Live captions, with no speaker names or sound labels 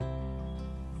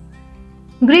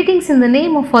Greetings in the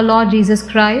name of our Lord Jesus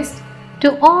Christ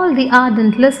to all the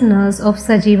ardent listeners of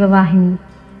Sajiva Vahini.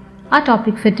 Our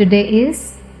topic for today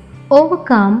is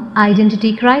Overcome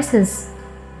Identity Crisis.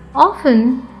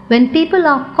 Often, when people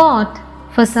are caught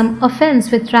for some offense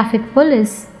with traffic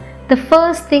police, the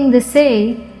first thing they say,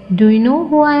 "Do you know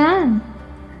who I am?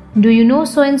 Do you know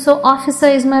so-and-so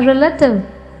officer is my relative?"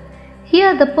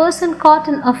 Here, the person caught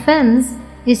in offense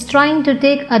is trying to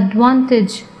take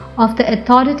advantage of the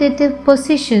authoritative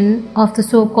position of the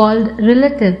so-called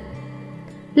relative.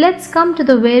 Let's come to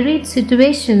the varied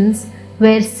situations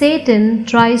where Satan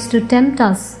tries to tempt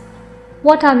us.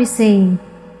 What are we saying?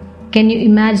 Can you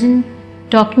imagine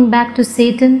talking back to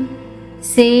Satan,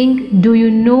 saying, "Do you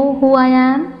know who I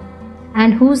am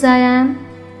and whose I am?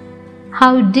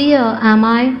 How dear am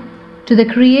I to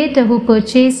the Creator who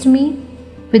purchased me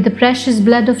with the precious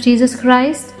blood of Jesus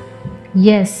Christ?"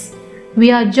 Yes, we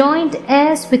are joint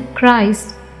heirs with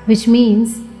Christ, which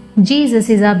means Jesus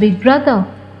is our big brother.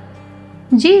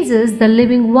 Jesus, the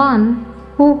living one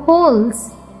who holds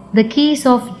the keys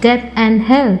of death and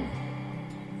hell.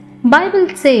 Bible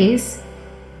says,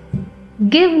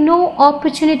 "Give no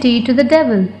opportunity to the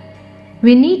devil."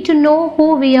 We need to know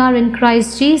who we are in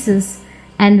Christ Jesus,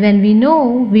 and when we know,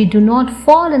 we do not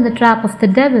fall in the trap of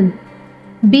the devil.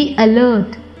 Be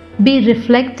alert, be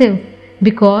reflective,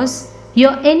 because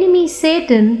your enemy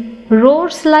Satan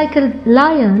roars like a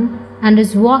lion and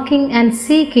is walking and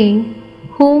seeking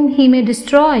whom he may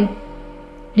destroy.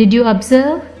 Did you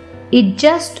observe? It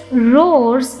just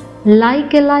roars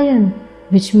like a lion,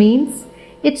 which means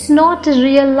it's not a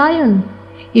real lion.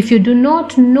 If you do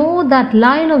not know that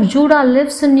Lion of Judah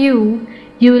lives in you,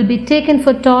 you will be taken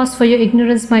for toss for your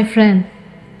ignorance, my friend.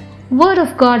 Word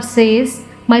of God says,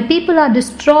 "My people are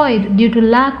destroyed due to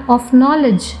lack of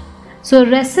knowledge." So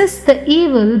resist the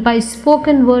evil by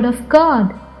spoken word of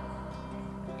God.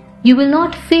 You will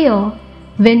not fear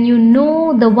when you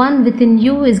know the one within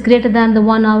you is greater than the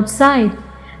one outside.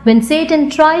 When Satan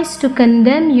tries to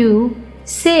condemn you,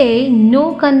 say, "No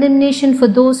condemnation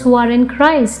for those who are in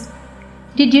Christ."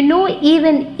 Did you know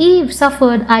even Eve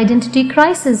suffered identity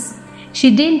crisis?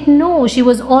 She didn't know she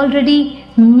was already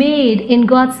made in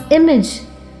God's image.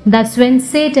 That's when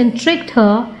Satan tricked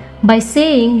her by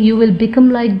saying you will become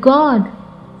like God.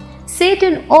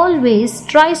 Satan always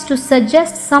tries to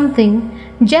suggest something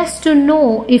just to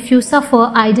know if you suffer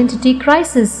identity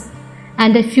crisis.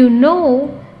 And if you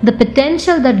know the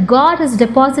potential that God has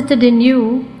deposited in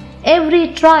you, every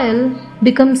trial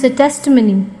becomes a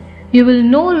testimony. You will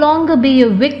no longer be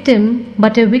a victim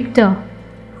but a victor.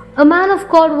 A man of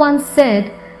God once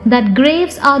said that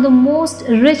graves are the most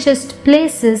richest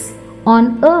places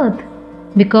on earth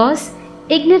because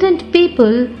ignorant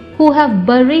people who have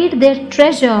buried their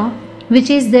treasure, which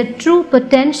is their true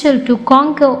potential to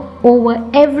conquer over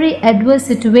every adverse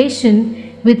situation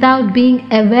without being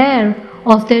aware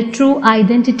of their true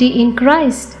identity in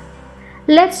Christ.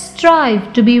 Let's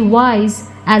strive to be wise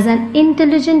as an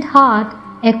intelligent heart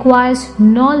acquires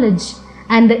knowledge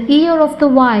and the ear of the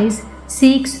wise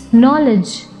seeks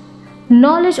knowledge.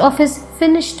 Knowledge of His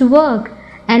finished work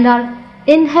and our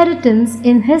inheritance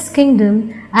in His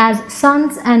kingdom as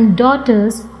sons and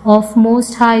daughters of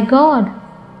Most High God.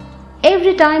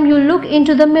 Every time you look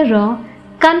into the mirror,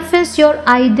 confess your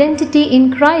identity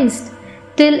in Christ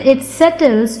till it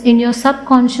settles in your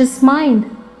subconscious mind.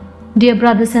 Dear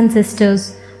brothers and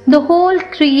sisters, the whole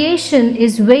creation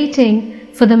is waiting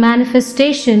for the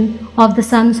manifestation of the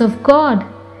sons of God,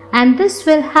 and this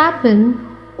will happen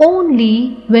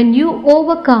only when you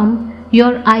overcome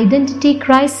your identity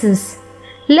crisis.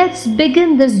 Let's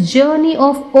begin this journey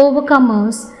of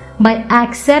overcomers by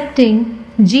accepting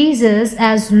Jesus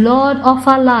as Lord of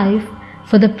our life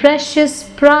for the precious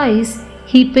price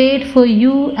He paid for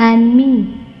you and me.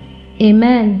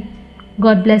 Amen.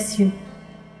 God bless you.